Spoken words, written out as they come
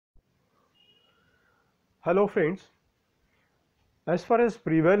Hello friends, as far as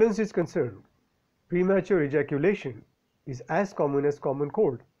prevalence is concerned, premature ejaculation is as common as common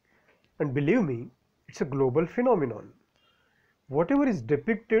cold, and believe me, it's a global phenomenon. Whatever is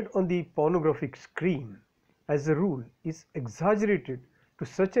depicted on the pornographic screen as a rule is exaggerated to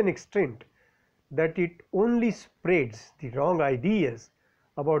such an extent that it only spreads the wrong ideas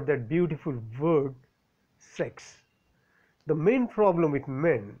about that beautiful word sex. The main problem with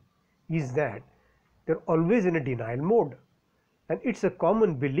men is that they're always in a denial mode, and it's a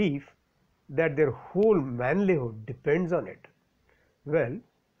common belief that their whole manhood depends on it. Well,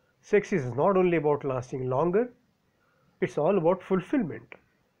 sex is not only about lasting longer, it's all about fulfillment,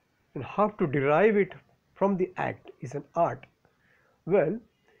 and how to derive it from the act is an art. Well,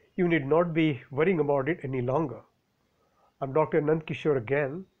 you need not be worrying about it any longer. I'm Dr. Nandkishore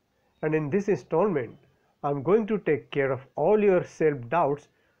again, and in this installment, I'm going to take care of all your self-doubts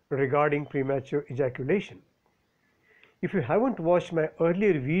regarding premature ejaculation. If you haven't watched my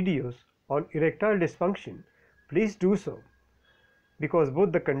earlier videos on erectile dysfunction, please do so, because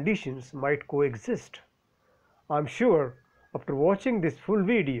both the conditions might coexist. I'm sure after watching this full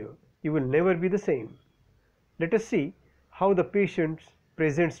video, you will never be the same. Let us see how the patient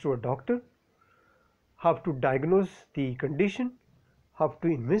presents to a doctor, how to diagnose the condition, how to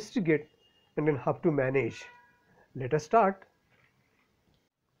investigate, and then how to manage. Let us start.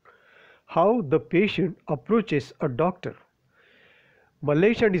 How the patient approaches a doctor.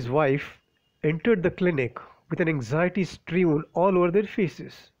 Malesh and his wife entered the clinic with an anxiety strewn all over their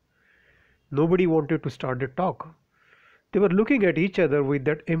faces. Nobody wanted to start the talk. They were looking at each other with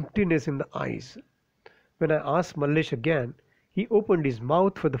that emptiness in the eyes. When I asked Malesh again, he opened his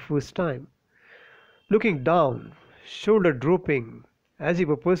mouth for the first time, looking down, shoulder drooping, as if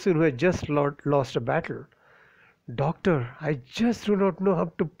a person who had just lost a battle. Doctor, I just do not know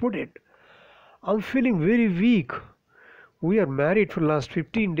how to put it. I'm feeling very weak. We are married for the last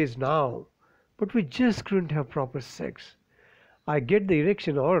 15 days now, but we just couldn't have proper sex. I get the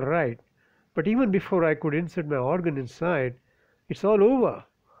erection all right, but even before I could insert my organ inside, it's all over.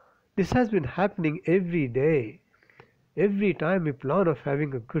 This has been happening every day. Every time we plan of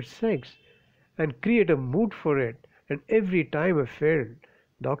having a good sex and create a mood for it, and every time I failed.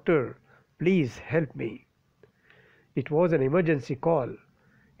 Doctor, please help me. It was an emergency call.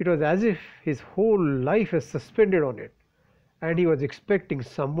 It was as if his whole life was suspended on it, and he was expecting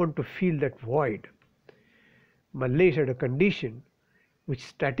someone to fill that void. Malesh had a condition which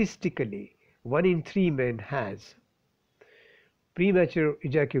statistically 1 in 3 men has. Premature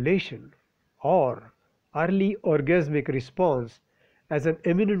ejaculation, or early orgasmic response, as an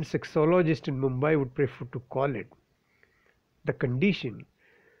eminent sexologist in Mumbai would prefer to call it. The condition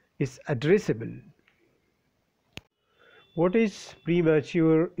is addressable. What is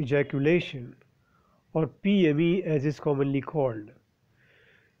premature ejaculation, or PME as is commonly called?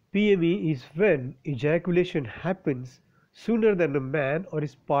 PME is when ejaculation happens sooner than a man or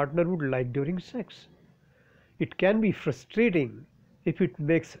his partner would like during sex. It can be frustrating if it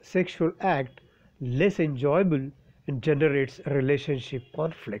makes sexual act less enjoyable and generates relationship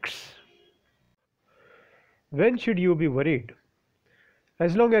conflicts. When should you be worried?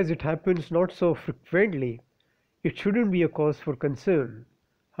 As long as it happens not so frequently, it shouldn't be a cause for concern.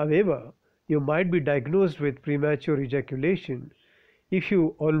 However, you might be diagnosed with premature ejaculation if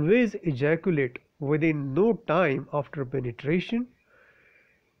you always ejaculate within no time after penetration,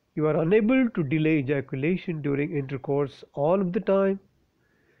 you are unable to delay ejaculation during intercourse all of the time,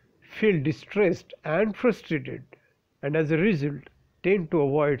 feel distressed and frustrated, and as a result tend to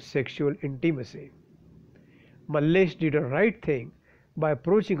avoid sexual intimacy. Malesh did a right thing by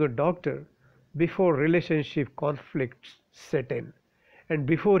approaching a doctor before relationship conflicts set in and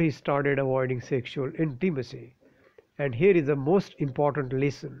before he started avoiding sexual intimacy. And here is the most important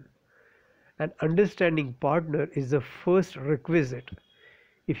lesson. An understanding partner is the first requisite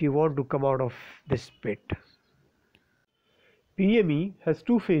if you want to come out of this pit. PME has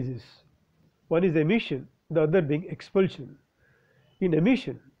two phases. One is emission, the other being expulsion. In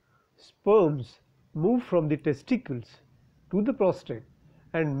emission, sperms move from the testicles to the prostate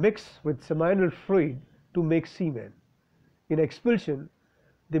and mix with seminal fluid to make semen. In expulsion,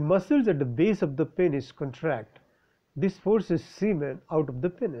 the muscles at the base of the penis contract. This forces semen out of the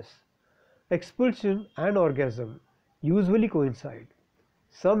penis. Expulsion and orgasm usually coincide.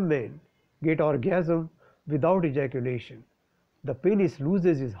 Some men get orgasm without ejaculation. The penis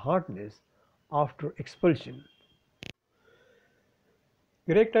loses its hardness after expulsion.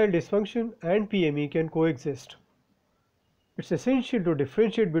 Erectile dysfunction and PME can coexist. It's essential to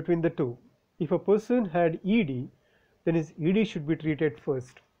differentiate between the two. If a person had ED, then his ED should be treated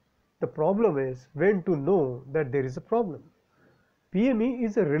first. The problem is when to know that there is a problem. PME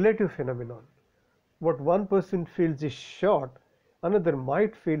is a relative phenomenon. What one person feels is short, another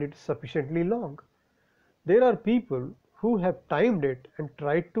might feel it sufficiently long. There are people who have timed it and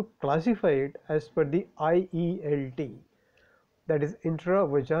tried to classify it as per the IELT, that is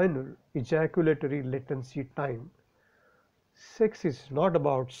intravaginal ejaculatory latency time. Sex is not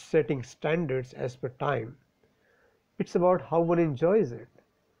about setting standards as per time. It's about how one enjoys it.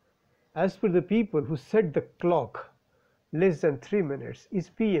 As per the people who set the clock, less than 3 minutes is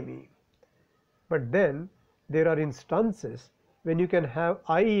PME. But then there are instances when you can have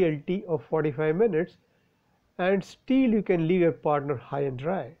IELT of 45 minutes and still you can leave your partner high and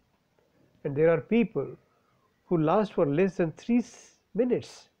dry. And there are people who last for less than 3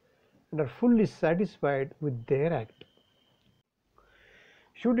 minutes and are fully satisfied with their act.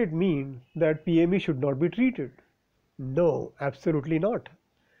 Should it mean that PME should not be treated? No, absolutely not.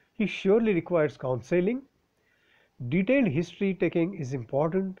 He surely requires counseling. Detailed history taking is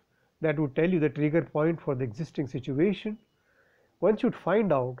important. That would tell you the trigger point for the existing situation. One should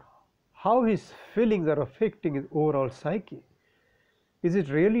find out how his feelings are affecting his overall psyche. Is it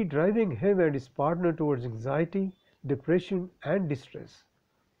really driving him and his partner towards anxiety, depression, and distress?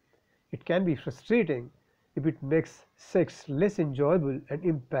 It can be frustrating if it makes sex less enjoyable and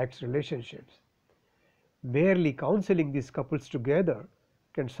impacts relationships. Merely counseling these couples together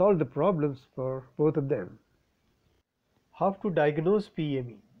can solve the problems for both of them. How to diagnose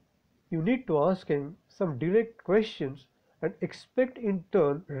PME? You need to ask him some direct questions and expect in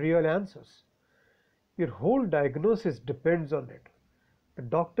turn real answers. Your whole diagnosis depends on it. The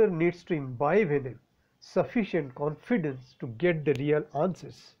doctor needs to imbibe in him sufficient confidence to get the real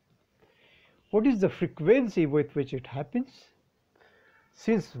answers. What is the frequency with which it happens?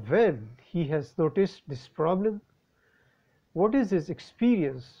 Since when he has noticed this problem? What is his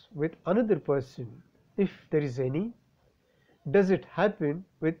experience with another person, if there is any? Does it happen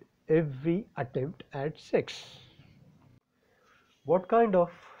with every attempt at sex? What kind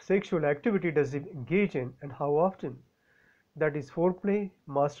of sexual activity does he engage in and how often? That is foreplay,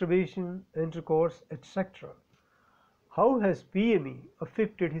 masturbation, intercourse, etc. How has PME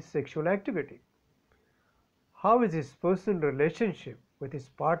affected his sexual activity? How is his personal relationship with his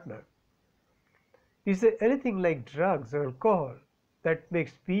partner? Is there anything like drugs or alcohol that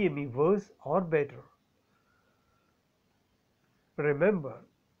makes PME worse or better? Remember,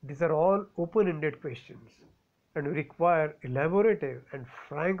 these are all open-ended questions and require elaborative and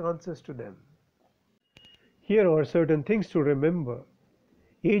frank answers to them. Here are certain things to remember.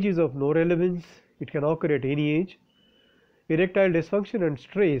 Age is of no relevance. It can occur at any age. Erectile dysfunction and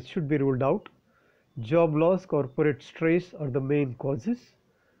stress should be ruled out. Job loss, corporate stress are the main causes.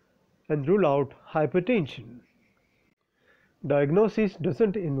 And rule out hypertension. Diagnosis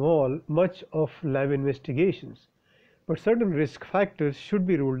doesn't involve much of lab investigations, but certain risk factors should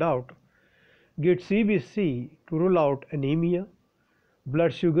be ruled out. Get CBC to rule out anemia,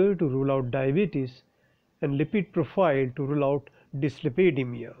 blood sugar to rule out diabetes, and lipid profile to rule out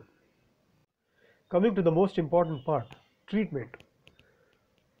dyslipidemia. Coming to the most important part, treatment.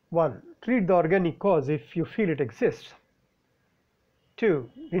 1. Treat the organic cause if you feel it exists. 2.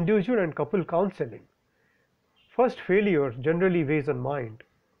 Individual and couple counseling. First failure generally weighs on mind.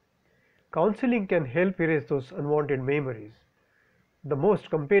 Counseling can help erase those unwanted memories. The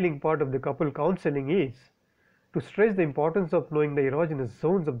most compelling part of the couple counseling is to stress the importance of knowing the erogenous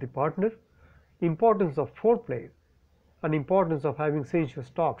zones of the partner, importance of foreplay, and importance of having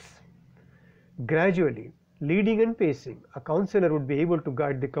sensuous talks. Gradually, leading and pacing, a counselor would be able to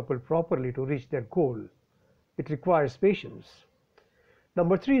guide the couple properly to reach their goal. It requires patience.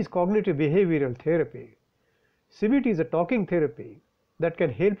 Number 3 is cognitive behavioral therapy. CBT is a talking therapy that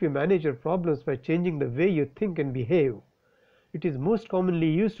can help you manage your problems by changing the way you think and behave. It is most commonly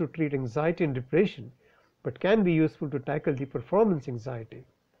used to treat anxiety and depression, but can be useful to tackle the performance anxiety.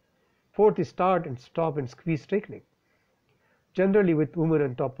 4th is start and stop and squeeze technique, generally with women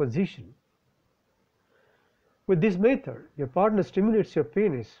in top position. With this method, your partner stimulates your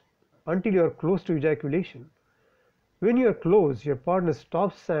penis until you are close to ejaculation. When you are close, your partner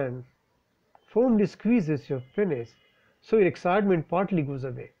stops and firmly squeezes your penis so your excitement partly goes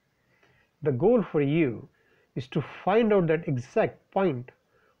away. The goal for you is to find out that exact point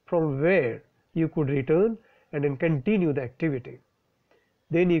from where you could return and then continue the activity.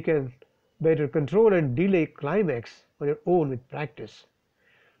 Then you can better control and delay climax on your own with practice.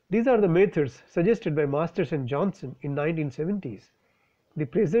 These are the methods suggested by Masters and Johnson in 1970s. The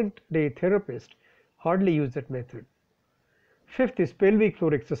present-day therapists hardly use that method. 5th is pelvic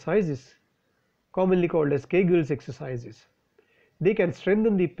floor exercises, commonly called as Kegel's exercises. They can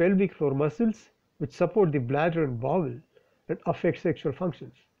strengthen the pelvic floor muscles, which support the bladder and bowel and affect sexual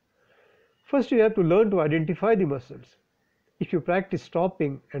functions. First, you have to learn to identify the muscles. If you practice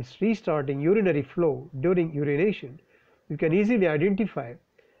stopping and restarting urinary flow during urination, you can easily identify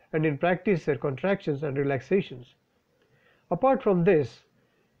and then practice their contractions and relaxations. Apart from this,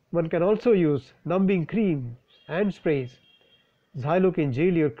 one can also use numbing creams and sprays, xylocaine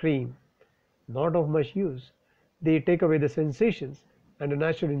jelly or cream, not of much use. They take away the sensations and the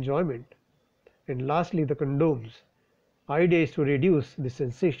natural enjoyment. And lastly, the condoms. Idea is to reduce the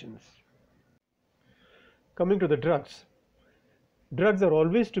sensations. Coming to the drugs. Drugs are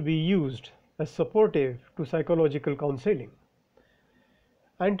always to be used as supportive to psychological counseling.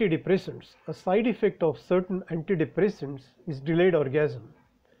 Antidepressants. A side effect of certain antidepressants is delayed orgasm.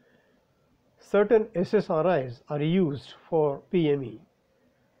 Certain SSRIs are used for PME.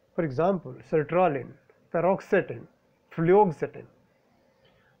 For example, sertraline, paroxetine, fluoxetine.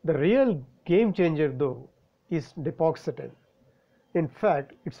 The real game changer though is depicted. In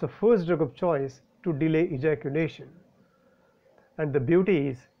fact, it's the first drug of choice to delay ejaculation. And the beauty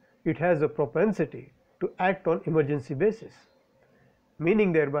is it has a propensity to act on emergency basis,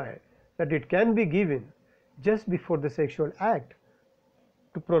 meaning thereby that it can be given just before the sexual act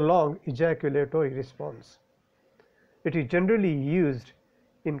to prolong ejaculatory response. It is generally used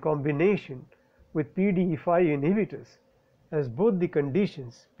in combination with PDE5 inhibitors, as both the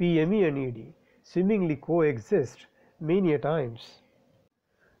conditions PME and ED seemingly coexist many a times.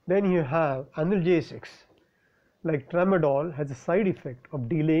 Then you have analgesics, like tramadol has a side effect of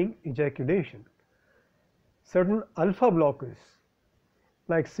delaying ejaculation. Certain alpha blockers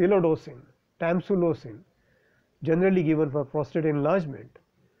like silodosin, tamsulosin, generally given for prostate enlargement,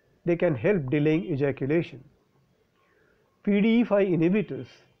 they can help delaying ejaculation. PDE5 inhibitors,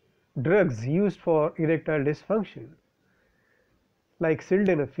 drugs used for erectile dysfunction like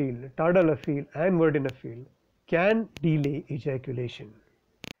sildenafil, tadalafil and vardenafil can delay ejaculation.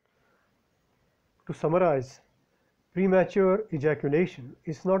 To summarize, premature ejaculation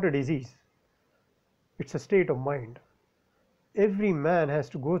is not a disease, it's a state of mind. Every man has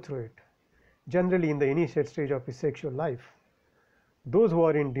to go through it, generally in the initial stage of his sexual life. Those who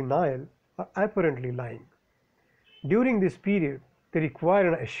are in denial are apparently lying. During this period, they require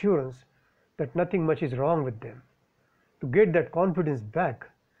an assurance that nothing much is wrong with them. To get that confidence back,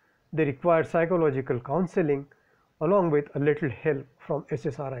 they require psychological counseling along with a little help from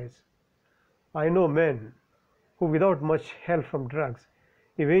SSRIs. I know men who, without much help from drugs,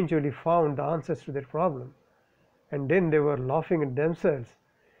 eventually found the answers to their problem, and then they were laughing at themselves,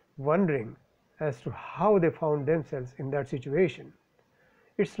 wondering as to how they found themselves in that situation.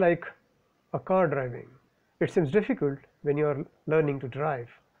 It's like a car driving. It seems difficult when you are learning to drive.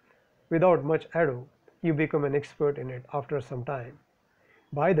 Without much ado, you become an expert in it after some time.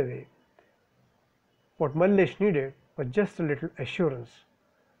 By the way, what Mallesh needed was just a little assurance.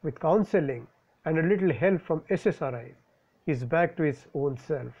 With counseling and a little help from SSRI, he is back to his own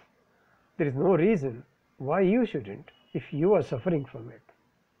self. There is no reason why you shouldn't if you are suffering from it.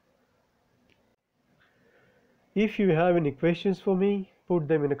 If you have any questions for me, put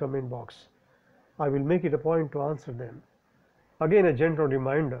them in the comment box. I will make it a point to answer them. Again, a gentle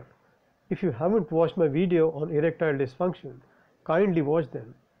reminder, if you haven't watched my video on erectile dysfunction, kindly watch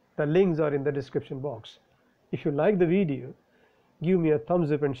them. The links are in the description box. If you like the video, give me a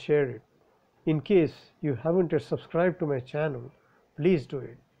thumbs up and share it. In case you haven't yet subscribed to my channel, please do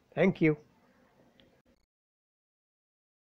it. Thank you.